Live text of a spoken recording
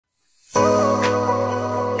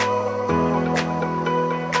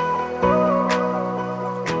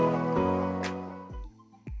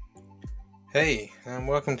and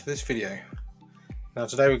welcome to this video. Now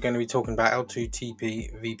today we're going to be talking about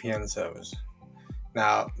L2TP VPN servers.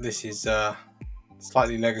 Now this is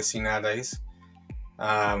slightly legacy nowadays.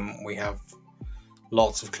 We have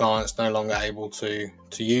lots of clients no longer able to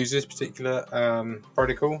use this particular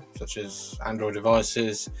protocol, such as Android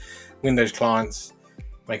devices, Windows clients,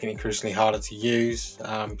 making it increasingly harder to use,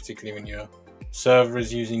 particularly when your server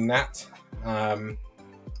is using NAT.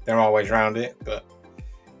 There are ways around it, but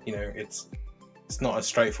you know, it's not as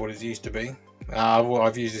straightforward as it used to be.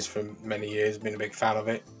 I've used this for many years, been a big fan of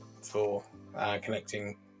it for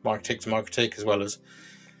connecting MikroTik to MikroTik as well as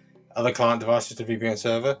other client devices to VPN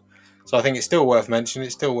server. So I think it's still worth mentioning,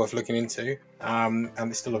 it's still worth looking into, and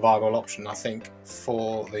it's still a viable option, I think,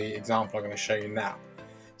 for the example I'm going to show you now.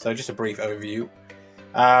 So just a brief overview.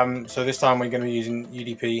 So this time we're going to be using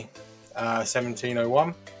UDP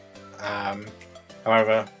 1701.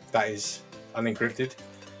 However, that is unencrypted.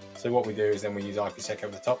 So what we do is then we use IPsec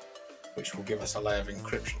over the top, which will give us a layer of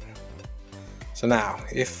encryption. So now,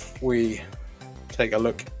 if we take a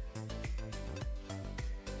look,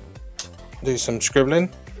 do some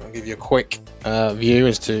scribbling, I'll give you a quick view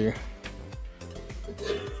as to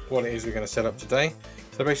what it is we're going to set up today.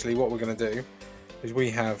 So basically what we're going to do is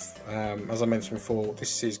we have, as I mentioned before,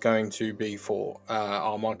 this is going to be for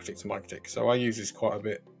our MikroTik to MikroTik. So I use this quite a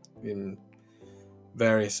bit in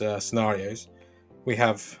various scenarios. We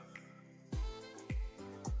have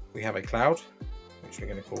a cloud, which we're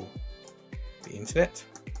going to call the internet.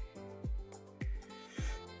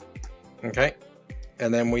 Okay,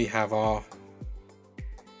 and then we have our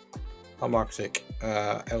MikroTik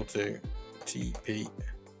L2TP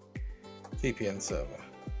VPN server.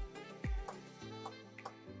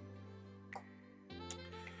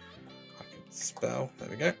 I can spell, there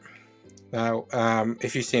we go. Now,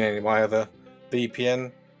 if you've seen any of my other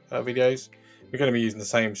VPN videos, we're going to be using the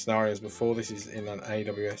same scenario as before. This is in an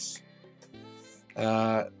AWS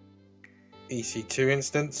EC2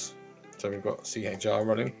 instance. So we've got CHR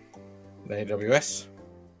running in AWS.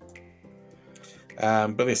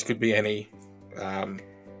 But this could be any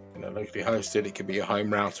locally hosted. It could be a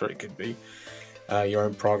home router. It could be your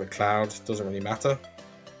own private cloud. Doesn't really matter.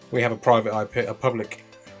 We have a private IP, a public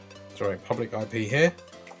IP here.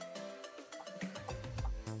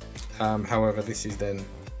 However, this is then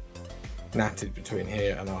NATed between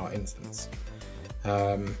here and our instance,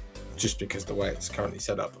 just because the way it's currently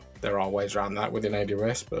set up. There are ways around that within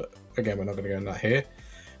AWS, but again, we're not going to go in that here.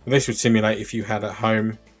 But this would simulate if you had at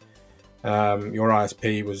home, your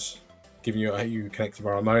ISP was giving you connected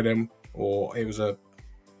via a modem, or it was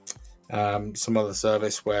some other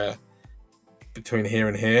service where between here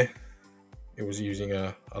and here it was using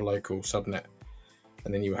a local subnet,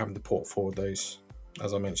 and then you were having to port forward those,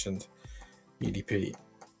 as I mentioned, UDP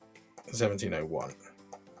 1701.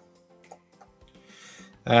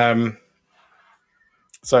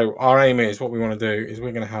 So our aim is, what we want to do is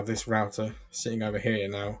we're going to have this router sitting over here.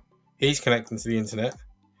 Now he's connecting to the internet.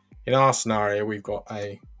 In our scenario, we've got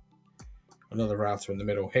another router in the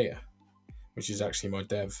middle here, which is actually my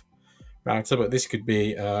dev router, but this could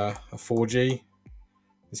be a 4G,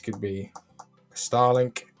 this could be a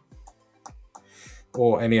Starlink,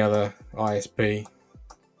 or any other ISP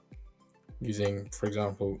using, for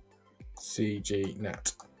example,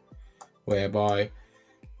 CGNAT, whereby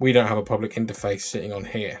we don't have a public interface sitting on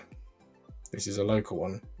here. This is a local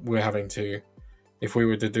one. We're having to, if we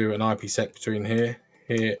were to do an IPsec between here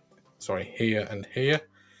and here,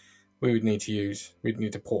 we'd need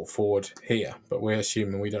to port forward here, but we're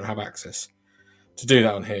assuming we don't have access to do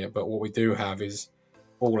that on here. But what we do have is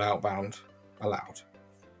all outbound allowed.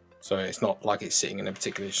 So it's not like it's sitting in a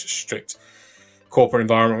particularly strict corporate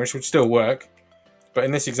environment, which would still work. But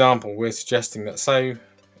in this example, we're suggesting that, so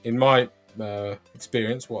in my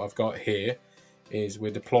experience, what I've got here is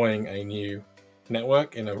we're deploying a new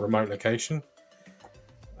network in a remote location.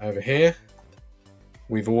 Over here,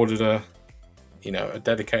 we've ordered a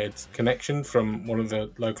dedicated connection from one of the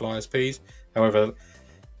local ISPs. However,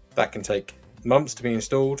 that can take months to be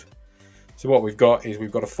installed. So what we've got is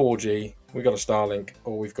we've got a 4G, we've got a Starlink,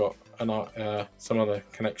 or we've got some other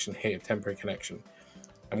connection here, temporary connection.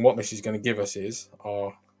 And what this is going to give us is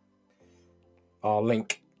our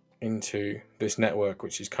link into this network,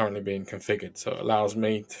 which is currently being configured. So it allows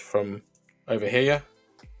me from over here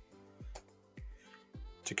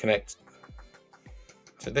to connect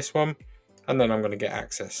to this one, and then I'm going to get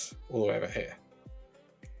access all the way over here.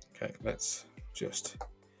 Okay, let's just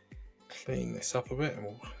clean this up a bit and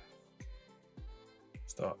we'll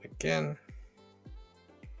start again.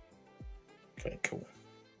 Okay, cool.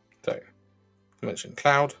 So I mentioned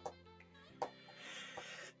cloud.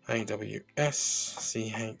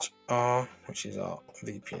 AWS CHR, which is our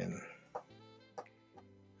VPN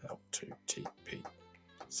L2TP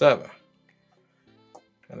server.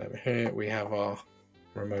 And over here we have our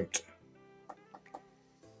remote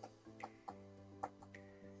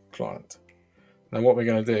client. Now what we're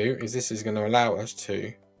going to do is this is going to allow us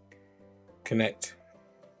to connect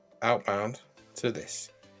outbound to this.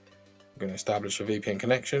 We're going to establish a VPN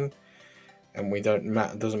connection, and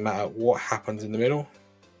it doesn't matter what happens in the middle.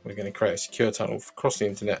 We're going to create a secure tunnel across the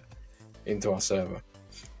internet into our server.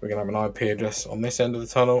 We're going to have an IP address on this end of the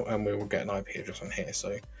tunnel, and we will get an IP address on here.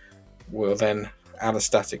 So we'll then add a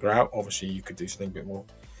static route. Obviously you could do something a bit more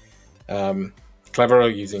cleverer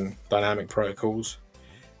using dynamic protocols,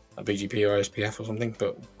 a BGP or SPF or something,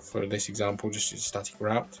 but for this example just use a static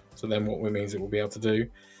route. So then what it means that we'll be able to do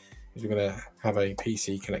is we're going to have a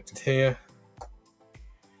PC connected here,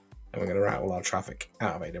 and we're going to route all our traffic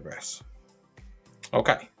out of AWS.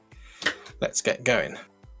 Okay, let's get going.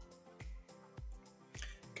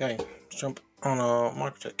 Okay, let's jump on our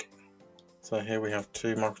MikroTik. So here we have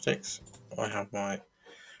two MikroTiks. I have my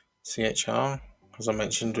CHR, as I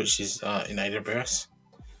mentioned, which is in AWS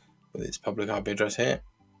with its public IP address here.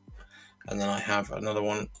 And then I have another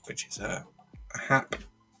one, which is a HAP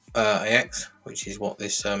AX, which is what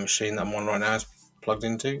this machine that I'm on right now is plugged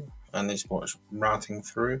into, and it's what it's routing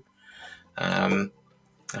through. I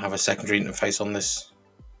have a secondary interface on this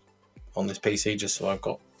PC just so I've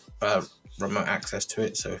got remote access to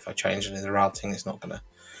it. So if I change any of the routing, it's not going to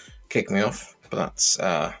kick me off. But that's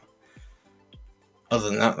other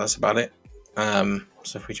than that, that's about it. So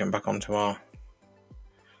if we jump back onto our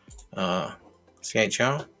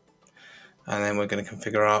CHR. And then we're going to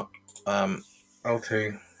configure our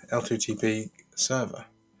L2TP server.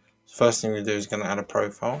 So first thing we do is going to add a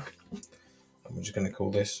profile. And we're just going to call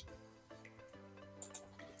this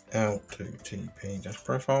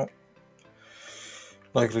L2TP-profile.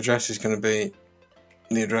 Local address is going to be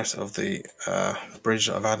the address of the bridge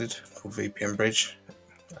that I've added, called VPN bridge.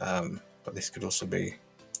 But this could also be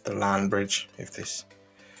the LAN bridge if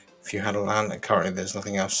you had a LAN. And currently there's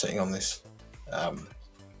nothing else sitting on this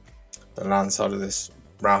the LAN side of this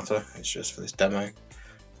router. It's just for this demo,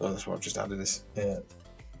 so that's why I've just added this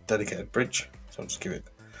dedicated bridge. So I'll just give it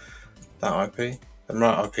that IP. The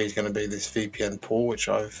right IP is going to be this VPN pool which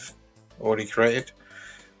I've already created,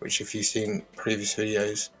 which if you've seen previous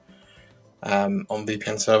videos on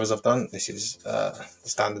VPN servers I've done, this is the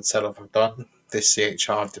standard setup I've done. This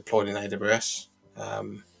CHR I've deployed in AWS,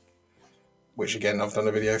 which again I've done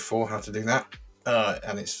a video for how to do that,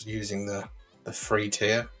 and it's using the free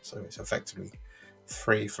tier, so it's effectively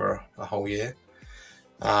free for a whole year,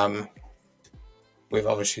 with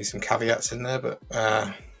obviously some caveats in there, but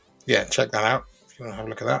yeah, check that out if you want to have a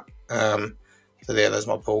look at that. So yeah, there's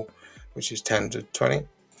my pool, which is 10 to 20.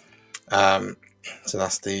 So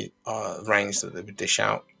that's the range that they would dish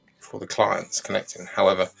out for the clients connecting.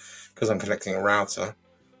 However, because I'm connecting a router,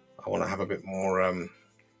 I want to have a bit more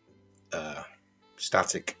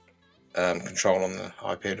static control on the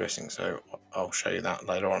IP addressing, so I'll show you that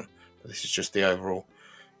later on. But this is just the overall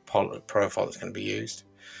profile that's going to be used.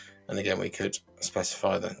 And again, we could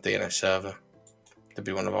specify the DNS server to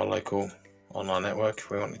be one of our local online network if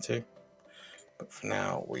we wanted to. But for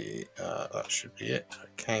now, that should be it.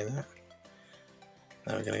 Okay, there.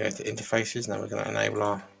 Now we're going to go to interfaces. Now we're going to enable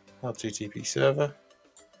our L2TP server.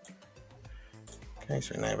 Okay,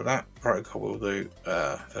 so enable that. Protocol we'll do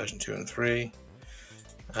version 2 and 3.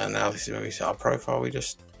 And now this is where we set our profile we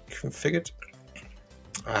just configured.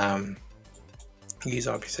 Use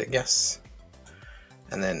IPsec yes,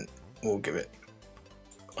 and then we'll give it.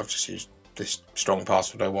 I've just used this strong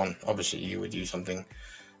password 01. Obviously, you would use something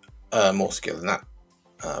more secure than that.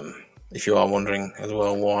 If you are wondering as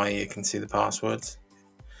well why you can see the passwords,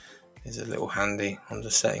 there's a little handy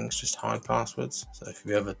under settings, just hide passwords. So if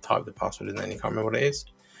you ever type the password in, then you can't remember what it is.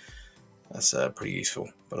 That's pretty useful.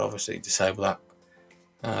 But obviously, disable that.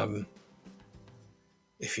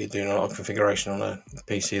 If you're doing a lot of configuration on a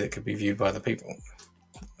PC that could be viewed by other people.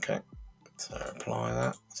 Okay, so apply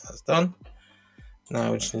that, so that's done.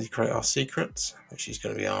 Now we just need to create our secrets, which is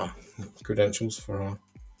going to be our credentials for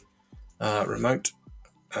our remote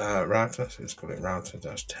router. So let's call it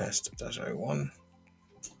router-test-01.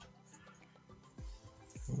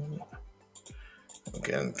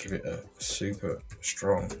 Again, give it a super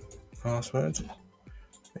strong password,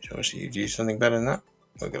 which obviously you'd use something better than that.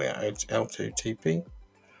 We're going to go to L2TP,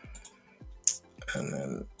 and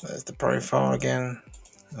then there's the profile again.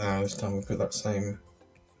 This time we put that same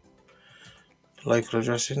local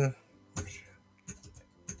address in.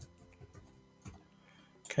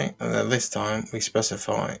 Okay, and then this time we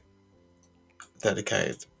specify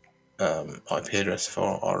dedicated IP address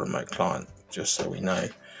for our remote client, just so we know,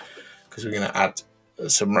 because we're going to add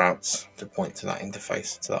some routes to point to that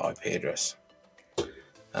interface, to that IP address.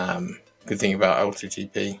 Good thing about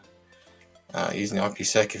L2TP using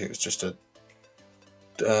IPsec, if it was just a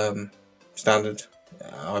standard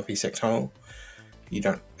IPsec tunnel, you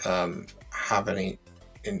don't have any.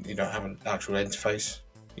 You don't have an actual interface.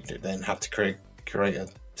 You then have to create a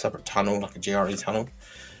separate tunnel, like a GRE tunnel.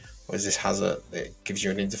 Whereas this has it gives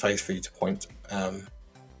you an interface for you to point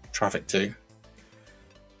traffic to.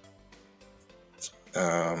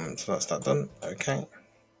 So that's that done. Okay,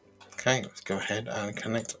 let's go ahead and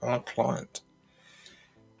connect our client.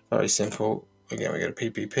 Very simple. Again, we go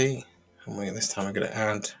to PPP, and this time we're going to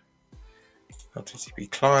add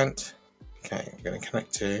L2TP client. Okay, we're going to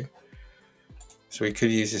connect to. So we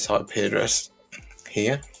could use this IP address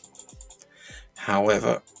here.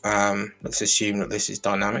 However, let's assume that this is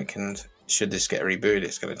dynamic, and should this get rebooted,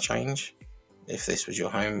 it's going to change. If this was your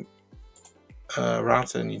home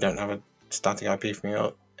router and you don't have a static IP from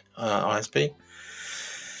your ISP,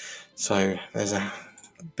 so there's a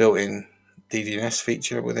built-in DDNS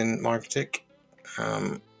feature within MikroTik,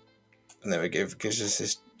 and then it gives us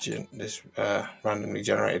this randomly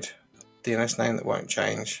generated DNS name that won't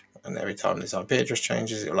change, and every time this IP address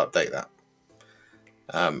changes, it will update that.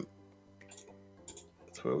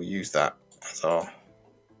 So we'll use that as our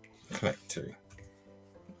connect to. There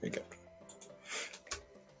we go.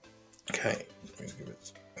 Okay, let's give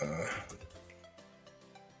it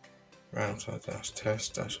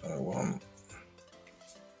router-test-01.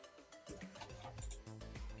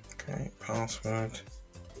 Okay, password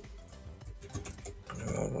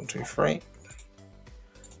 123.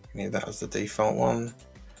 We need that as the default one.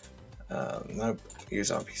 Nope,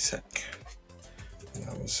 use IPsec.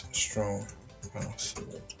 That was strong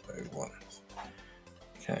password 01.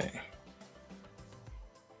 Okay,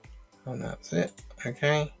 and that's it.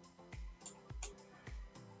 Okay,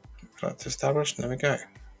 that's established. There we go.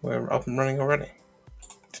 We're up and running already.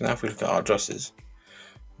 So now if we look at our addresses,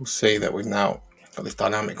 we'll see that we've now got this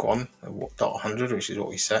dynamic one of .100, which is what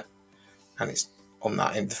we set, and it's on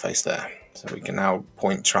that interface there. So we can now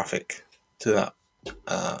point traffic to that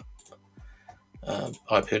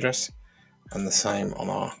IP address, and the same on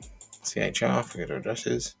our CHR. If we go to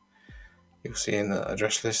addresses, you'll see in the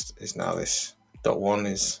address list is now this .1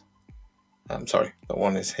 is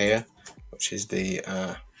 .1 is here, which is the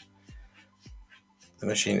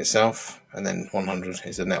machine itself, and then 100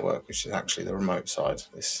 is the network, which is actually the remote side,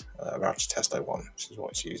 this router test 01, which is what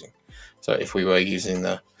it's using. So if we were using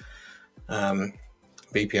the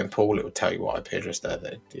VPN pool, it would tell you what IP address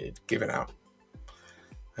they'd given out.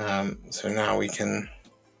 So now we can,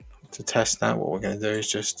 to test that, what we're going to do is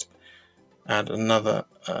just add another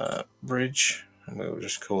bridge, and we'll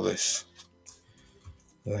just call this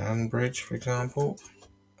LAN bridge, for example.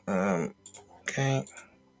 Okay,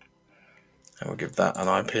 and we'll give that an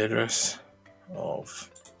IP address of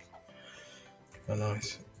a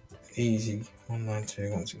nice easy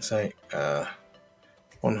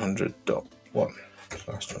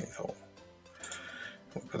 192.168.100.1/24.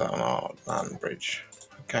 We'll put that on our LAN bridge.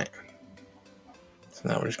 Okay, so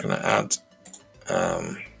now we're just going to add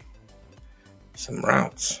some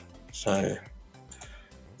routes. So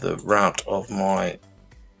the route of the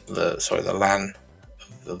LAN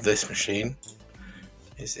of this machine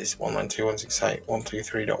is this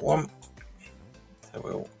 192.168.123.1. So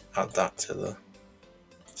we'll add that to the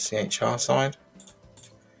CHR side.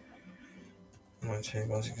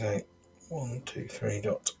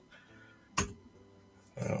 192.168.123.1.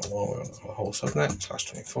 We're on the whole subnet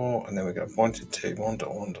 /24, and then we're going to point it to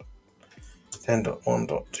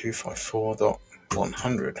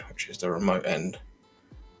 1.1.10.1.254.100, which is the remote end.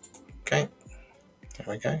 Okay, there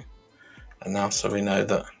we go. And now, so we know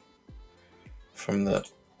that from the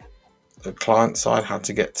client side how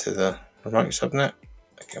to get to the remote subnet.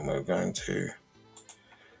 Again, we're going to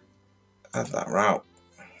add that route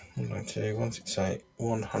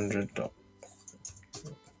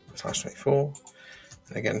 192.168.100./24,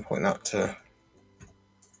 and again point that to.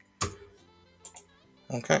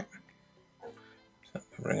 Okay, so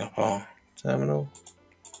bring up our terminal.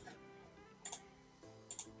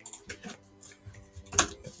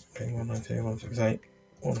 Ping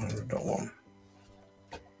 192.168.100.1.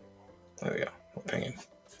 There we go, not pinging.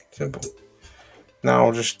 Simple. Now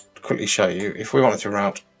I'll just quickly show you if we wanted to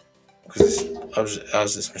route, because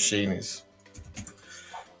as this machine is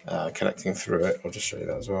connecting through it, I'll just show you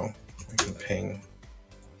that as well. We can ping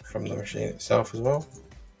from the machine itself as well,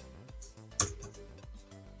 as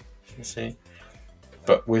you can see,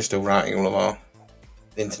 but we're still routing all of our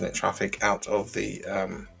internet traffic out of the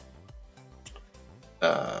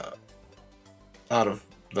out of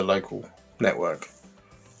the local network.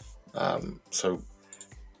 So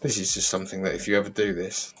this is just something that if you ever do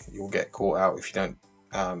this, you'll get caught out if you don't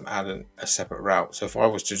add a separate route. So if I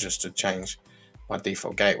was to just change my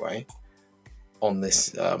default gateway on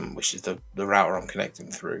this, which is the router I'm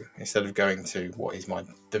connecting through, instead of going to what is my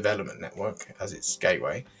development network as its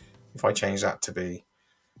gateway, if I change that to be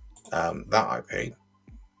that IP,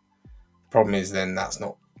 the problem is then that's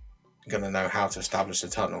not going to know how to establish the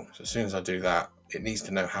tunnel. So as soon as I do that, it needs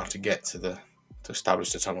to know how to get to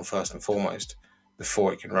establish the tunnel first and foremost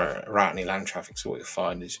before it can route any LAN traffic. So what you'll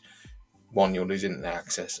find is, one, you'll lose internet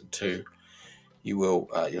access, and two, you will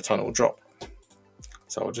your tunnel will drop.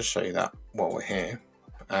 So I'll just show you that while we're here.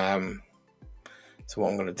 So what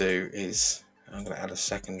I'm going to do is I'm going to add a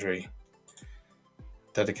secondary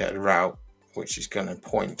dedicated route, which is going to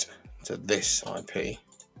point to this IP.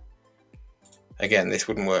 Again, this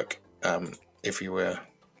wouldn't work if you were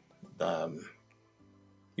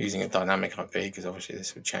using a dynamic IP, because obviously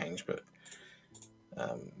this would change, but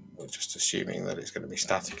we're just assuming that it's going to be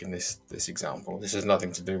static in this example. This has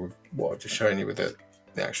nothing to do with what I've just shown you with the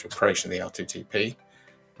actual creation of the L2TP,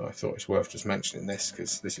 but I thought it's worth just mentioning this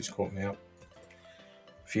because this has caught me up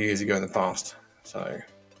a few years ago in the past. So,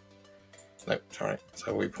 nope, sorry.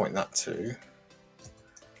 So we point that to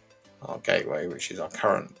our gateway, which is our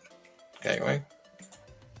current gateway.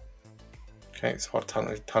 Okay, so our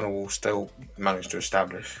tunnel will still manage to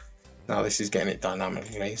establish. Now this is getting it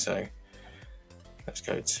dynamically, so let's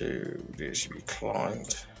go to the HTTP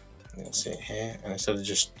client, and you'll see it here. And instead of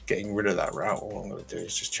just getting rid of that route, all I'm going to do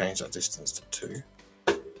is just change that distance to 2.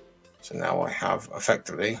 So now I have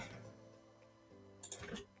effectively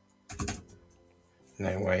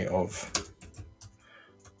no way of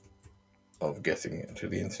getting to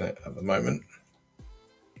the internet at the moment.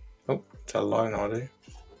 Oh, tell a lie, no I do.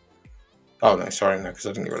 Oh no, sorry, no, because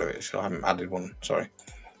I didn't get rid of it, so I haven't added one, sorry.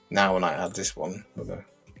 Now when I add this one with a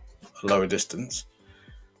lower distance,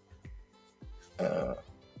 you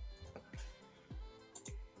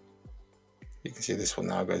can see this one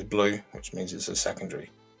now goes blue, which means it's a secondary.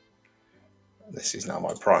 This is now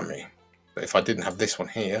my primary. But if I didn't have this one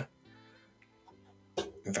here,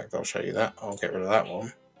 in fact I'll show you that, I'll get rid of that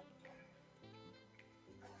one.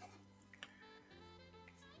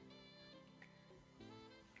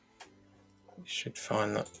 You should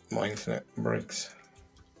find that my internet breaks.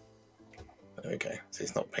 Okay, so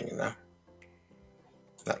it's not pinging now.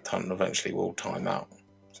 That tunnel eventually will time out.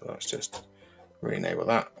 So let's just re-enable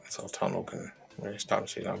that, so our tunnel can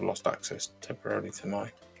re-establish it. I've lost access temporarily to my...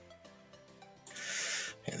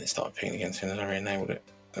 And it started pinging again as soon as I re-enabled it.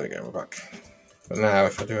 There we go, we're back. But now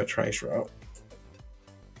if I do a trace route,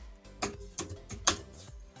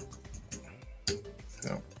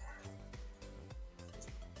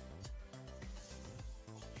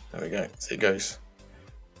 there we go. So it goes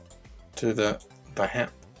to the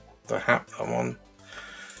hap I'm on,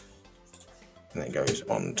 and then it goes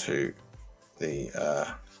on to the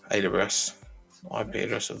AWS IP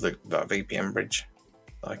address of that VPN bridge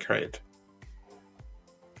that I created.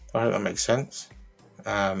 I hope that makes sense.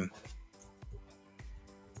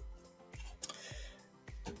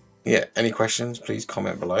 Yeah, any questions, please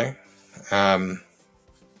comment below.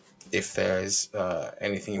 If there's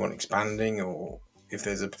anything you want expanding, or if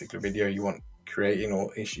there's a particular video you want creating,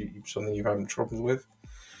 or something you're having troubles with,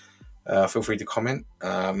 feel free to comment.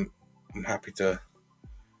 I'm happy to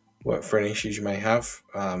work for any issues you may have.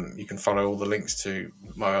 You can follow all the links to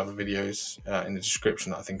my other videos in the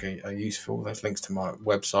description that I think are useful. There's links to my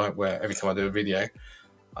website, where every time I do a video,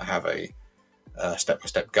 I have a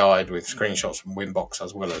step-by-step guide with screenshots from Winbox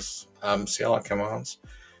as well as CLI commands.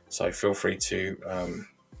 So feel free to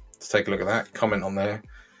take a look at that, comment on there,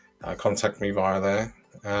 contact me via there.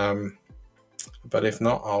 But if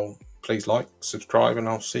not, please like, subscribe, and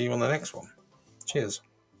I'll see you on the next one. Cheers.